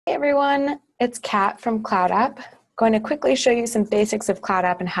Hey everyone, it's Kat from CloudApp. Going to quickly show you some basics of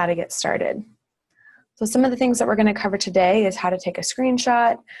CloudApp and how to get started. So some of the things that we're going to cover today is how to take a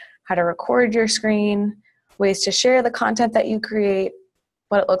screenshot, how to record your screen, ways to share the content that you create,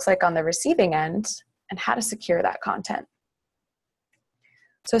 what it looks like on the receiving end, and how to secure that content.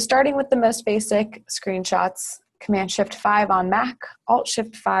 So starting with the most basic screenshots, Command-Shift-5 on Mac,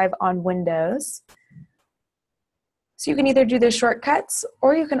 Alt-Shift-5 on Windows. So you can either do the shortcuts,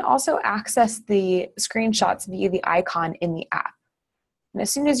 or you can also access the screenshots via the icon in the app. And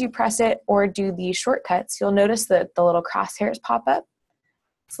as soon as you press it or do the shortcuts, you'll notice that the little crosshairs pop up.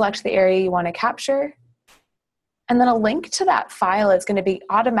 Select the area you want to capture, and then a link to that file is going to be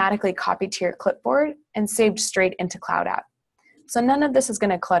automatically copied to your clipboard and saved straight into CloudApp. So none of this is going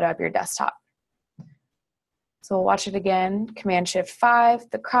to clutter up your desktop. So we'll watch it again,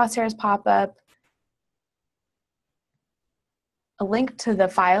 Command-Shift-5, the crosshairs pop up. A link to the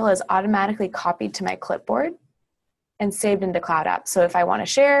file is automatically copied to my clipboard and saved into CloudApp. So if I want to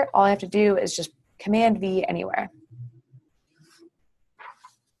share, all I have to do is just Command-V anywhere.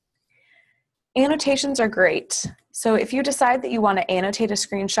 Annotations are great. So if you decide that you want to annotate a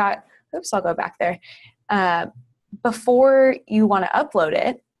screenshot, oops, I'll go back there, before you want to upload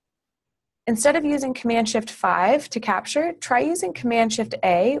it, instead of using Command-Shift-5 to capture, try using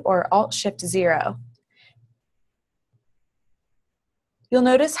Command-Shift-A or Alt-Shift-0. You'll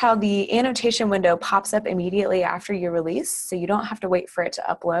notice how the annotation window pops up immediately after you release, so you don't have to wait for it to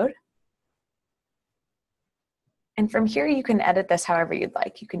upload. And from here, you can edit this however you'd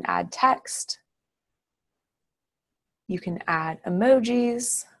like. You can add text. You can add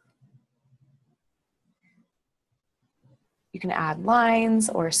emojis. You can add lines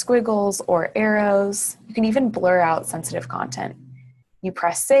or squiggles or arrows. You can even blur out sensitive content. You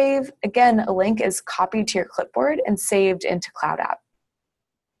press save. Again, a link is copied to your clipboard and saved into CloudApp.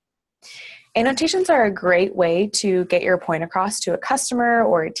 Annotations are a great way to get your point across to a customer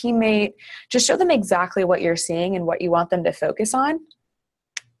or a teammate. Just show them exactly what you're seeing and what you want them to focus on.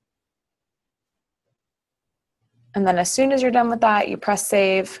 And then as soon as you're done with that, you press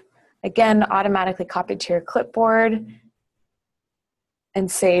save. Again, automatically copied to your clipboard and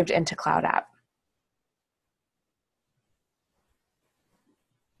saved into CloudApp.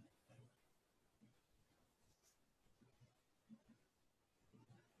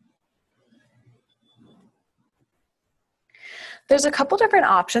 There's a couple different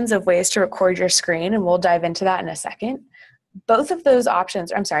options of ways to record your screen, and we'll dive into that in a second. Both of those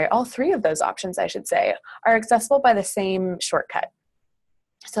options, all three of those options, I should say, are accessible by the same shortcut.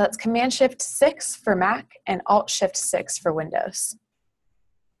 So that's Command-Shift-6 for Mac and Alt-Shift-6 for Windows.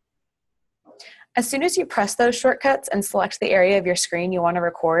 As soon as you press those shortcuts and select the area of your screen you want to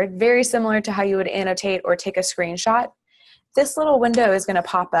record, very similar to how you would annotate or take a screenshot, this little window is going to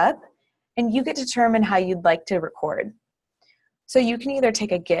pop up, and you get to determine how you'd like to record. So you can either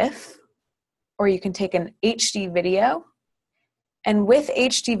take a GIF or you can take an HD video. And with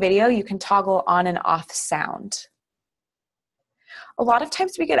HD video, you can toggle on and off sound. A lot of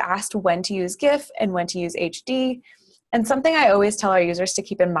times we get asked when to use GIF and when to use HD. And something I always tell our users to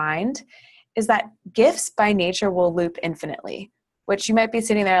keep in mind is that GIFs by nature will loop infinitely, which you might be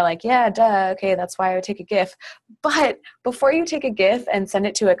sitting there like, yeah, duh, okay, that's why I would take a GIF. But before you take a GIF and send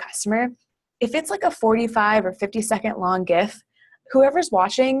it to a customer, if it's like a 45 or 50-second long GIF, whoever's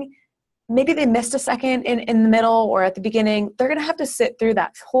watching, maybe they missed a second in the middle or at the beginning, they're going to have to sit through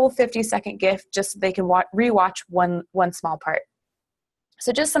that whole 50-second GIF just so they can rewatch one small part.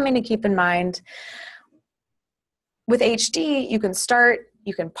 So just something to keep in mind. With HD, you can start,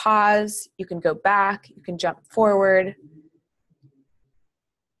 you can pause, you can go back, you can jump forward.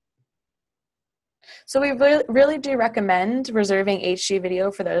 So we really do recommend reserving HD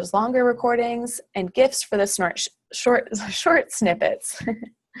video for those longer recordings and GIFs for the short snippets.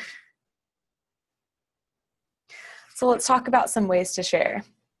 So let's talk about some ways to share.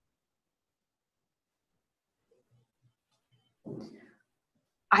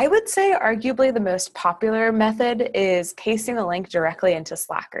 I would say arguably the most popular method is pasting the link directly into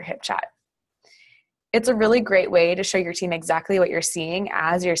Slack or HipChat. It's a really great way to show your team exactly what you're seeing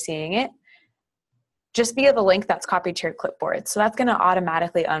as you're seeing it, just via the link that's copied to your clipboard. So that's going to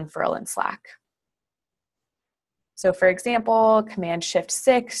automatically unfurl in Slack. So for example,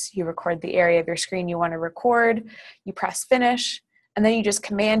 Command-Shift-6, you record the area of your screen you want to record, you press finish, and then you just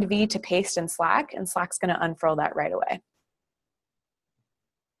Command-V to paste in Slack, and Slack's going to unfurl that right away.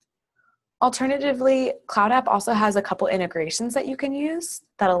 Alternatively, CloudApp also has a couple integrations that you can use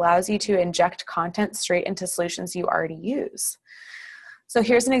that allows you to inject content straight into solutions you already use. So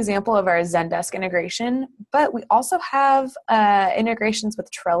here's an example of our Zendesk integration, but we also have integrations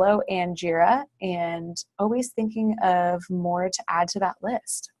with Trello and Jira, and always thinking of more to add to that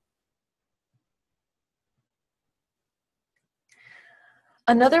list.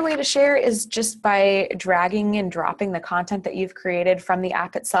 Another way to share is just by dragging and dropping the content that you've created from the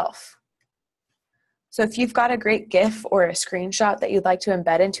app itself. So if you've got a great GIF or a screenshot that you'd like to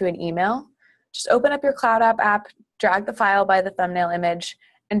embed into an email, just open up your CloudApp app, drag the file by the thumbnail image,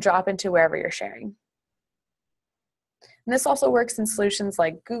 and drop into wherever you're sharing. And this also works in solutions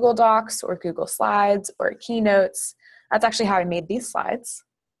like Google Docs or Google Slides or Keynotes. That's actually how I made these slides.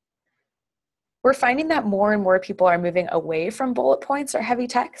 We're finding that more and more people are moving away from bullet points or heavy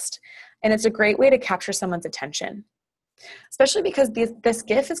text, and it's a great way to capture someone's attention, especially because this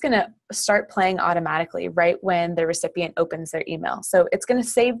GIF is going to start playing automatically right when the recipient opens their email. So it's going to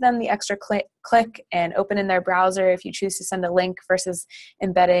save them the extra click and open in their browser if you choose to send a link versus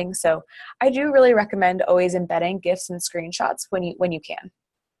embedding. So I do really recommend always embedding GIFs and screenshots when you can.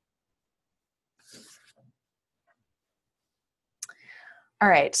 All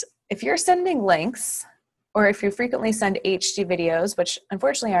right. If you're sending links, or if you frequently send HD videos, which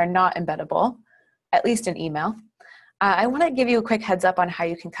unfortunately are not embeddable, at least in email, I want to give you a quick heads up on how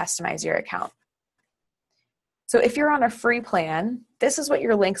you can customize your account. So if you're on a free plan, this is what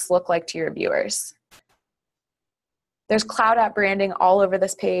your links look like to your viewers. There's CloudApp branding all over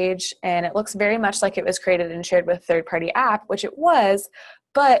this page, and it looks very much like it was created and shared with a third-party app, which it was,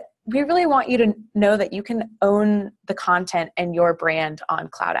 but we really want you to know that you can own the content and your brand on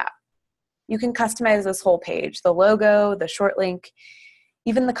CloudApp. You can customize this whole page, the logo, the short link,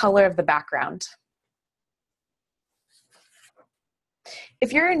 even the color of the background.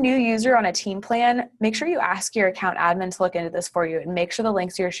 If you're a new user on a team plan, make sure you ask your account admin to look into this for you and make sure the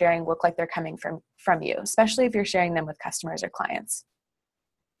links you're sharing look like they're coming from you, especially if you're sharing them with customers or clients.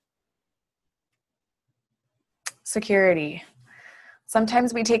 Security.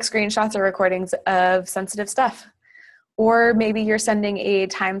 Sometimes we take screenshots or recordings of sensitive stuff. Or maybe you're sending a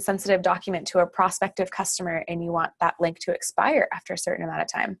time-sensitive document to a prospective customer and you want that link to expire after a certain amount of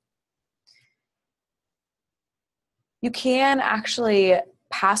time. You can actually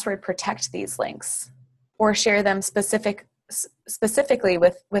password protect these links or share them specifically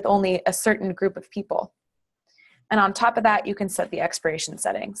with only a certain group of people. And on top of that, you can set the expiration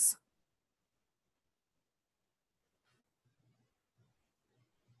settings.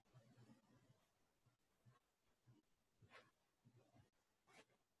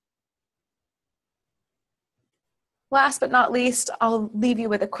 Last but not least, I'll leave you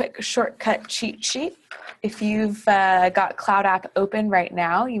with a quick shortcut cheat sheet. If you've got CloudApp open right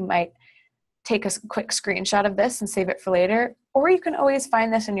now, you might take a quick screenshot of this and save it for later, or you can always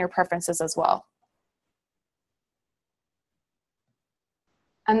find this in your preferences as well.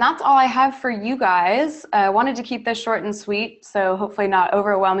 And that's all I have for you guys. I wanted to keep this short and sweet, so hopefully not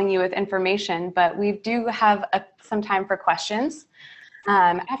overwhelming you with information, but we do have some time for questions.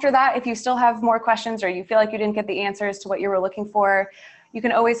 After that, if you still have more questions or you feel like you didn't get the answers to what you were looking for, you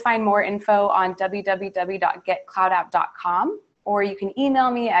can always find more info on www.getcloudapp.com, or you can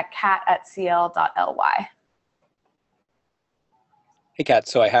email me at kat@cl.ly. Hey, Kat.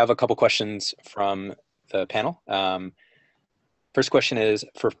 So I have a couple questions from the panel. First question is,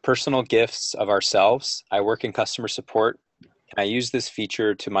 for personal GIFs of ourselves, I work in customer support. Can I use this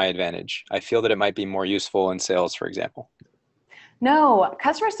feature to my advantage? I feel that it might be more useful in sales, for example. No,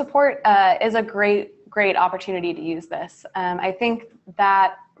 customer support is a great opportunity to use this. I think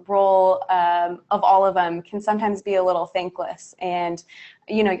that role of all of them can sometimes be a little thankless, and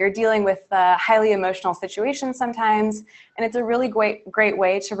you're dealing with highly emotional situations sometimes, and it's a really great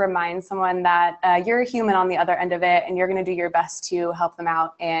way to remind someone that you're a human on the other end of it, and you're going to do your best to help them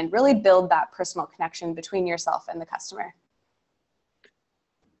out and really build that personal connection between yourself and the customer.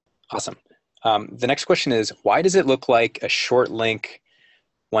 Awesome. The next question is, why does it look like a short link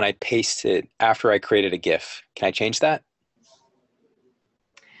when I paste it after I created a GIF? Can I change that?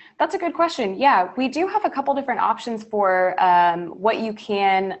 That's a good question. Yeah, we do have a couple different options for what you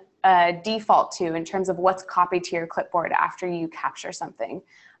can default to in terms of what's copied to your clipboard after you capture something.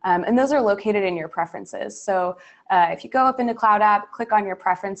 And those are located in your preferences. So if you go up into CloudApp, click on your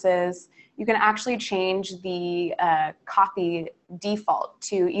preferences, you can actually change the copy default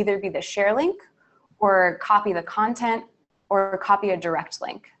to either be the share link or copy the content or copy a direct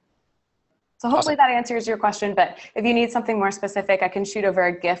link. So hopefully that answers your question, but if you need something more specific, I can shoot over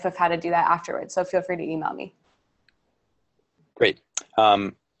a GIF of how to do that afterwards. So feel free to email me. Great.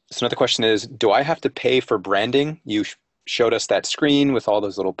 So another question is, do I have to pay for branding? You showed us that screen with all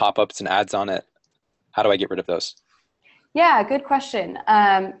those little pop-ups and ads on it. How do I get rid of those? Yeah, good question.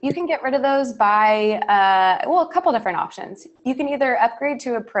 You can get rid of those by, well, a couple different options. You can either upgrade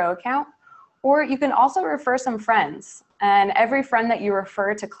to a pro account, or you can also refer some friends. And every friend that you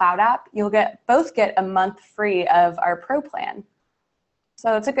refer to CloudApp, you'll both get a month free of our pro plan.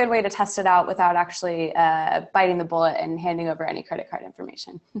 So it's a good way to test it out without actually biting the bullet and handing over any credit card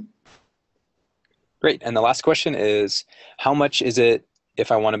information. Great. And the last question is, how much is it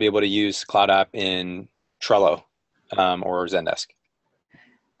if I want to be able to use CloudApp in Trello or Zendesk?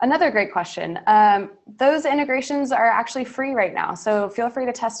 Another great question. Those integrations are actually free right now, so feel free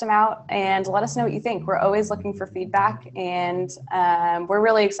to test them out and let us know what you think. We're always looking for feedback, and we're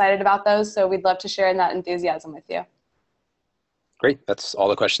really excited about those, so we'd love to share in that enthusiasm with you. Great. That's all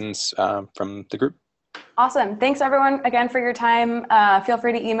the questions from the group. Awesome. Thanks, everyone, again, for your time. Feel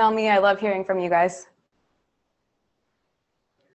free to email me. I love hearing from you guys.